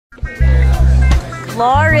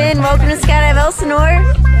Lauren, welcome to Skydive Elsinore.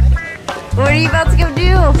 What are you about to go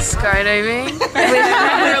do? Skydiving. Who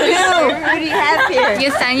do you have here?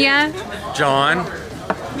 Yesenia. John.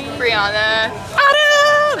 Brianna.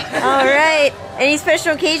 All right. Any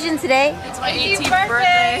special occasion today? It's my 18th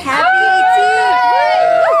birthday. Happy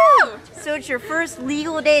 18th! So it's your first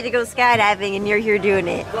legal day to go skydiving and you're here doing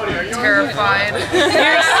it. Terrified.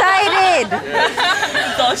 You're excited!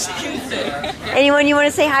 That's all she can say. Anyone you want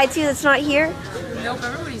to say hi to that's not here? Nope,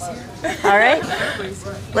 everybody's here. All right. Everybody's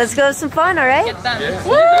here. Let's go have some fun, all right? Get done. Yeah.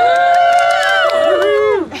 Woo!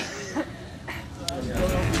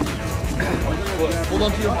 Hold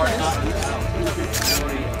on to your harness.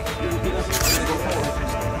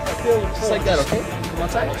 Just like that, okay? One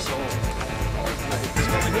side.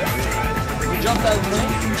 Jump that way.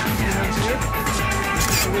 Here.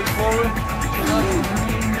 Reach forward.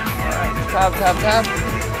 Alright. Tap, tap, tap.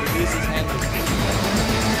 Release his hand.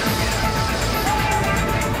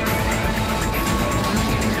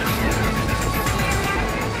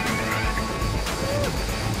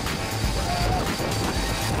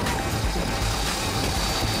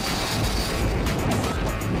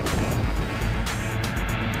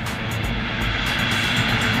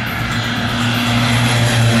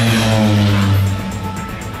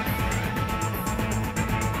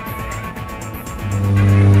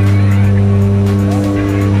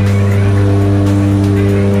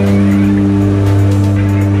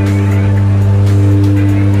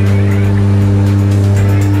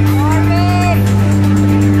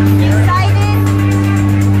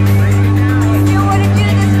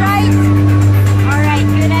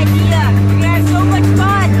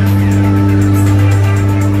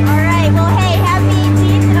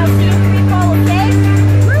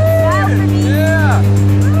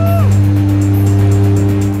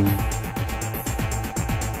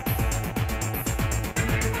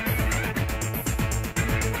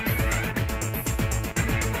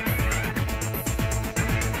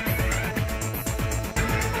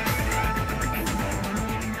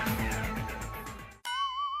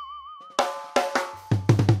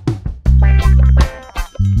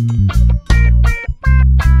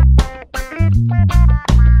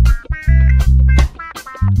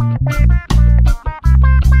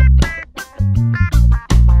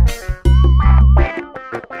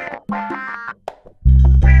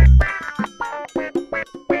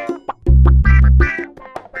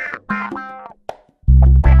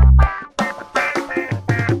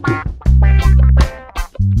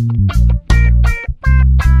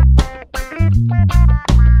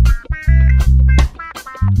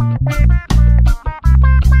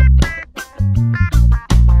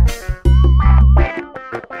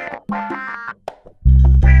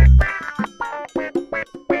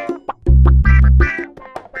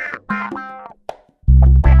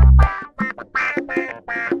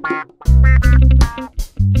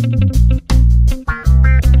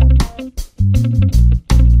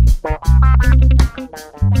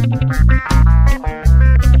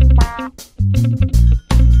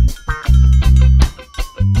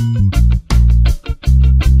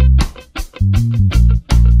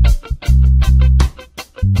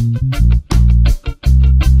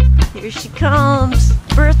 Here she comes,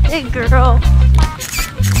 birthday girl.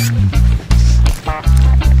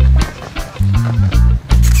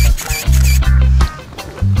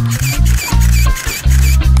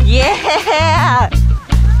 Yeah!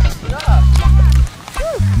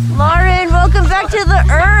 Lauren, welcome back to the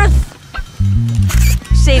Earth.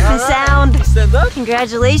 Safe and sound. Stand up.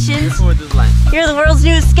 Congratulations. Careful with this line. You're the world's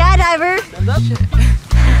newest skydiver. Stand up.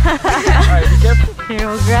 Alright, be careful. Here,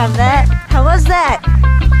 we'll grab that. How was that?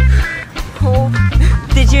 Cold.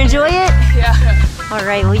 Did you enjoy it? Yeah. All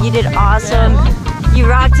right, well, you did awesome. You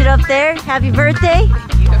rocked it up there. Happy birthday.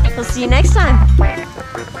 Thank you. We'll see you next time.